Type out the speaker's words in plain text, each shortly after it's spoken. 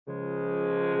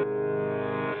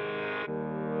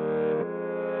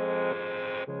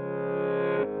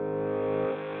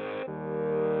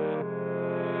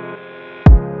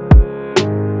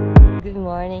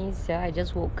morning. So I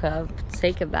just woke up to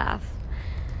take a bath,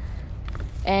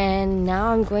 and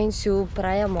now I'm going to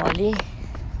praiamole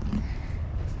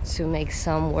to make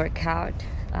some workout.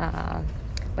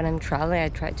 When I'm traveling, I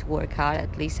try to work out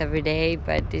at least every day,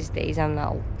 but these days I'm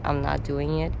not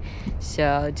doing it.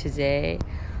 So today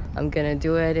I'm gonna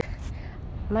do it.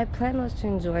 My plan was to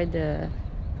enjoy the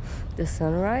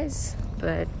sunrise,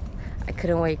 but I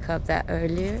couldn't wake up that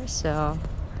earlier, so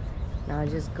now I'm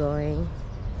just going.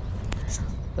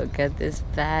 Look at this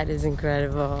bed, it's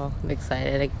incredible. I'm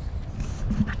excited.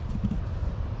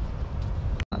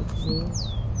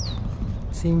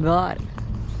 Simbora!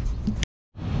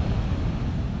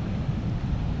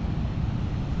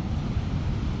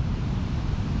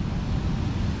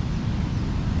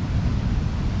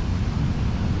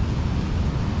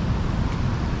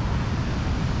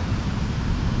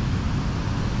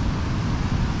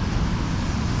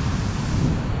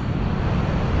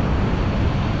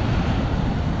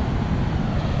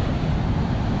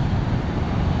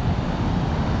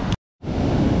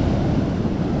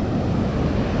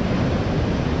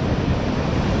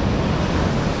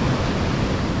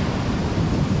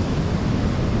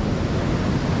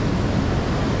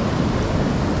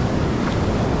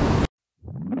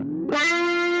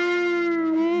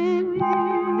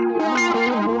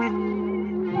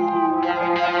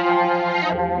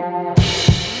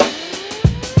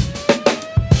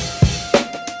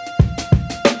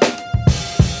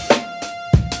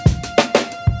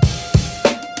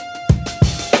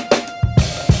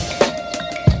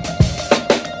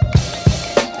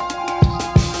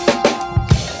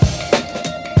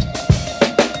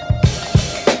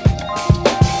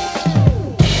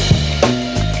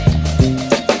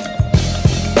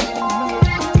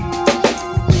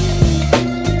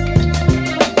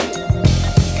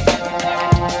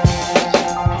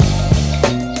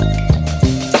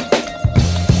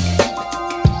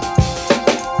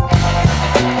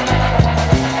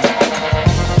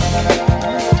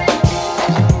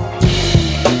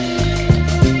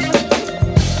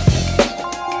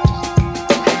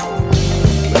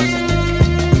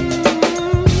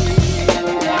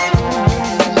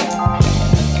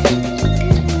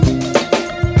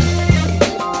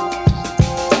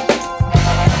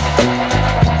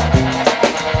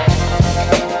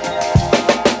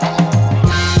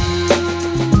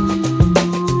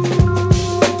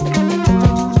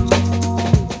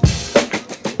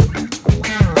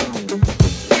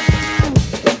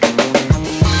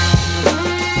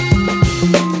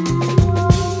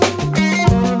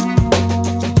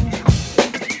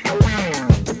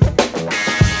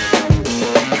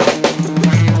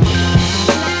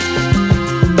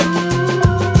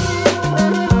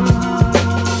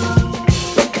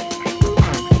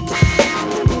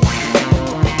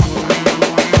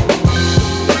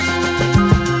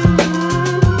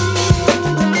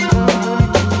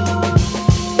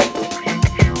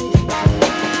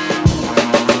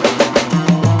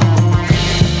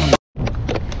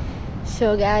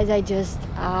 So guys, I just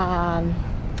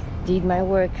did my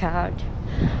workout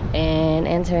and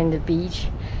entered the beach,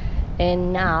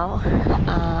 and now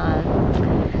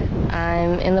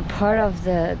I'm in the part of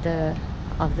the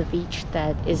beach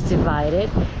that is divided.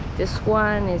 This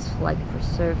one is like for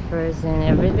surfers and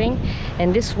everything,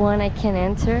 and this one I can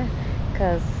enter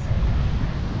because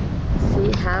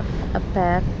see, have a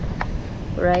path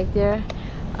right there,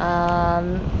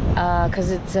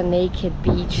 because it's a naked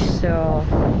beach, so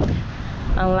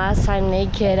unless I'm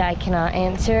naked I cannot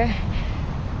enter,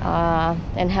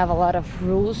 and have a lot of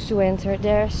rules to enter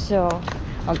there, so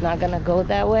I'm not gonna go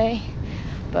that way.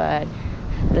 But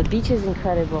the beach is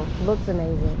incredible, looks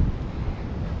amazing.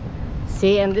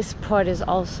 See, and this part is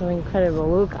also incredible.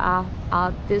 Look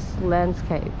out this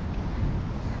landscape.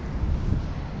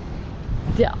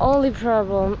 The only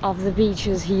problem of the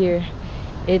beaches here,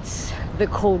 it's the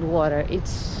cold water.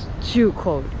 It's too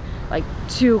cold, like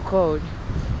too cold.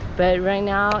 But right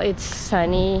now it's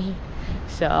sunny,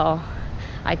 so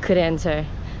I could enter.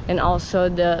 And also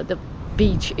the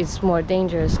beach is more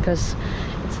dangerous because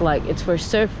it's for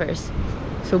surfers.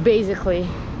 So basically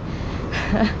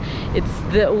it's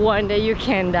the one that you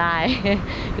can die.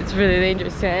 It's really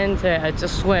dangerous to enter, to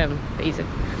swim basically.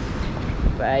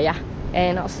 But yeah,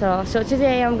 and also, so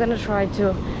today I'm gonna try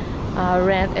to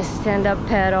rent a stand-up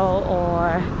paddle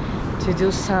or to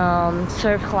do some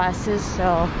surf classes.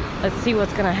 So let's see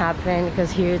what's gonna happen,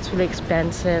 because here it's really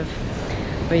expensive.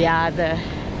 But yeah, the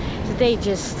day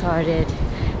just started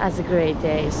as a great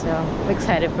day, so I'm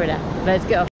excited for that. Let's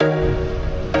go.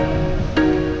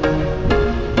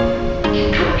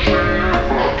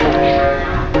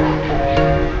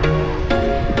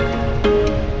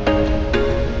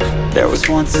 There was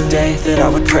once a day that I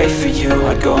would pray for you.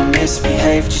 I'd go and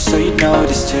misbehave just so you'd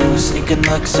notice too. Sneaking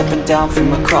looks up and down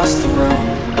from across the room.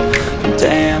 And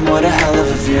damn, what a hell of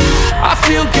a view. I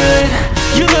feel good,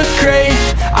 you look great,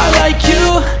 I like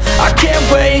you, I can't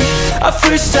wait. A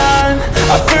first time,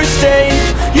 a first date,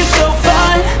 you're so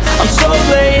fine, I'm so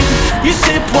late. You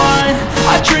sip wine,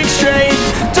 I drink straight.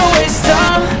 Don't waste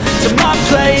time to my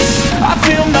place. I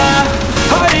feel my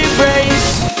heart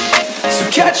erase. So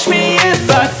catch me if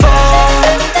I fall.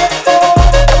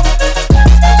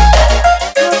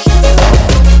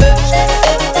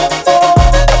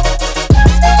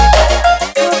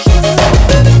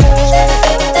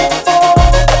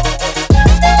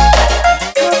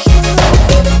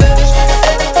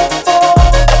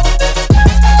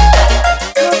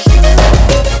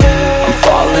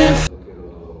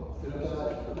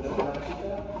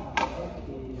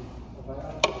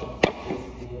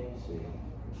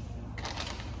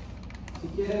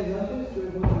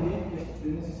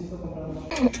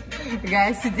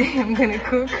 Guys, today I'm gonna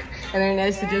cook, and then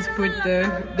I just put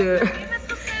the.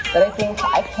 But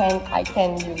I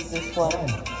can use this one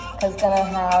because it's gonna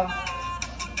have.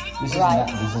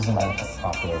 This isn't like a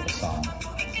popular of a song.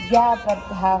 Yeah, but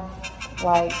have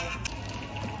like.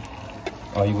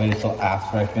 Oh, you waited till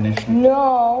after I finished?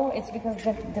 No, it's because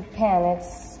the pan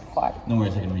it's hot. No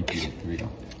worries, I can repeat it. Here we go.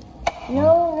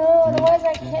 No, otherwise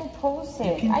I can't post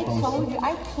it. I told you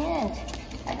I can't.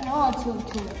 I don't know how to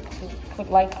put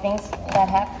like things that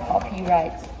have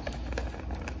copyright.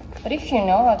 But if you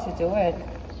know how to do it,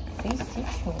 please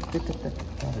teach me.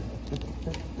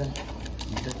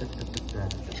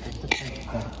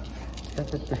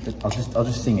 I'll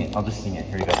just sing it.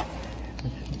 Here we go.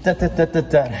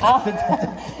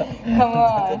 Come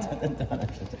on.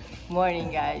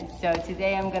 Morning, guys. So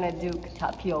today I'm gonna do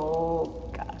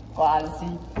tapioca.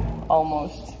 Quasi.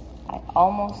 Almost. I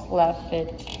almost left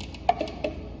it.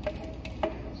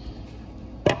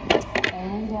 I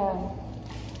need a...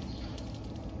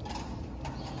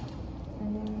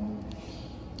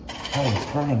 Oh, it's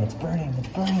burning.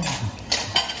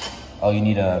 Oh, you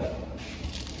need a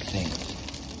thing.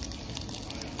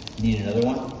 Need another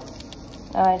one?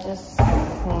 I just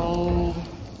need...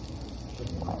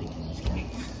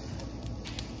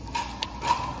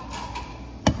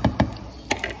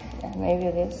 Yeah,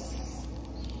 maybe this.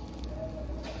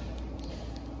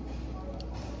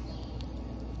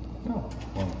 No.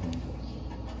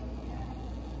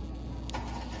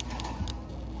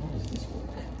 How does this work?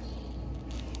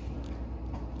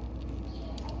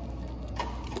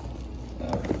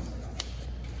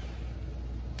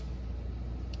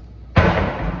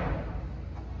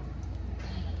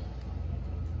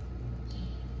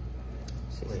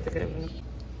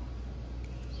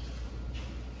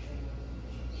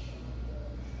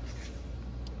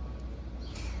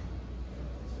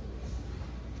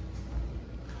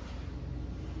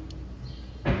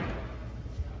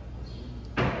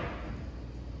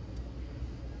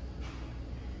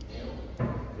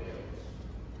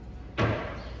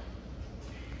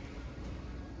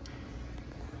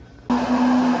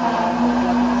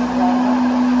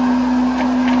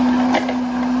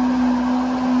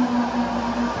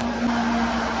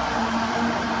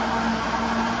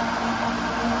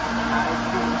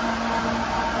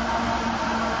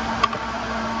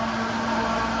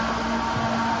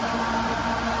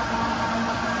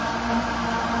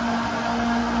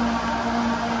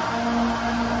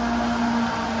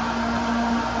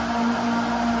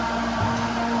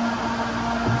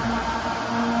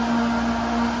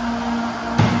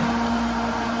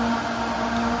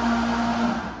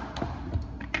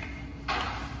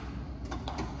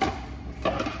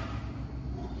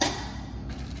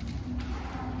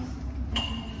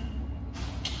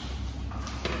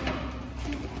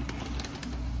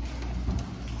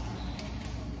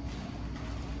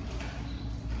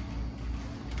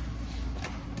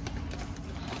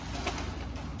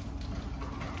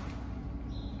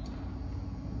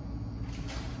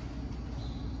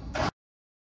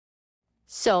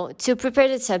 So to prepare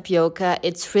the tapioca,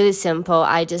 it's really simple.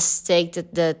 I just take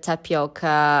the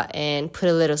tapioca and put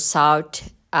a little salt.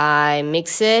 I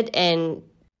mix it and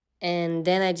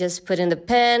then I just put in the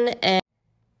pan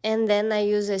and then I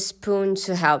use a spoon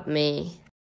to help me.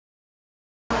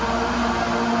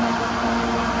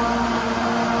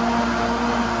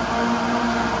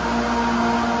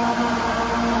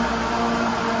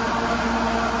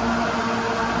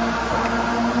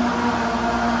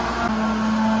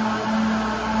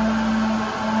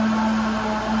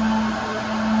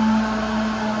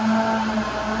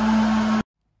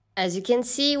 As you can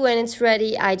see, when it's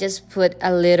ready, I just put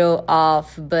a little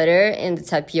of butter in the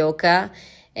tapioca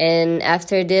And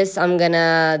after this, I'm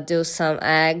gonna do some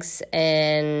eggs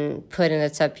and put in the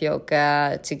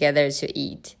tapioca together to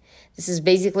eat. This is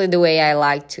basically the way I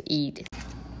like to eat.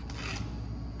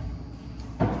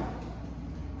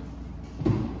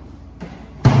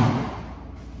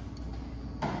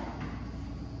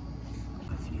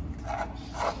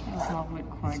 It's not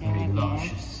recording again.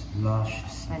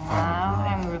 Luscious. But now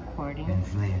I'm recording. And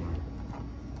flavor.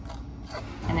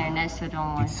 And Ernesto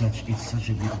don't want It's such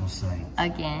a beautiful sight.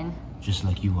 again. Just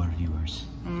like you are viewers.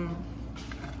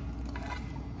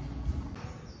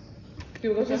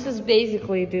 This is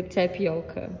basically the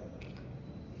tapioca.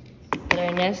 But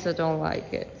Ernesto don't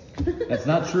like it. That's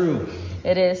not true.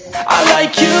 It is. I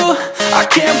like you, I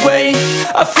can't wait.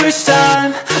 A first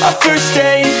time, a first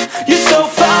date. You're so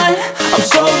fine, I'm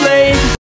so late.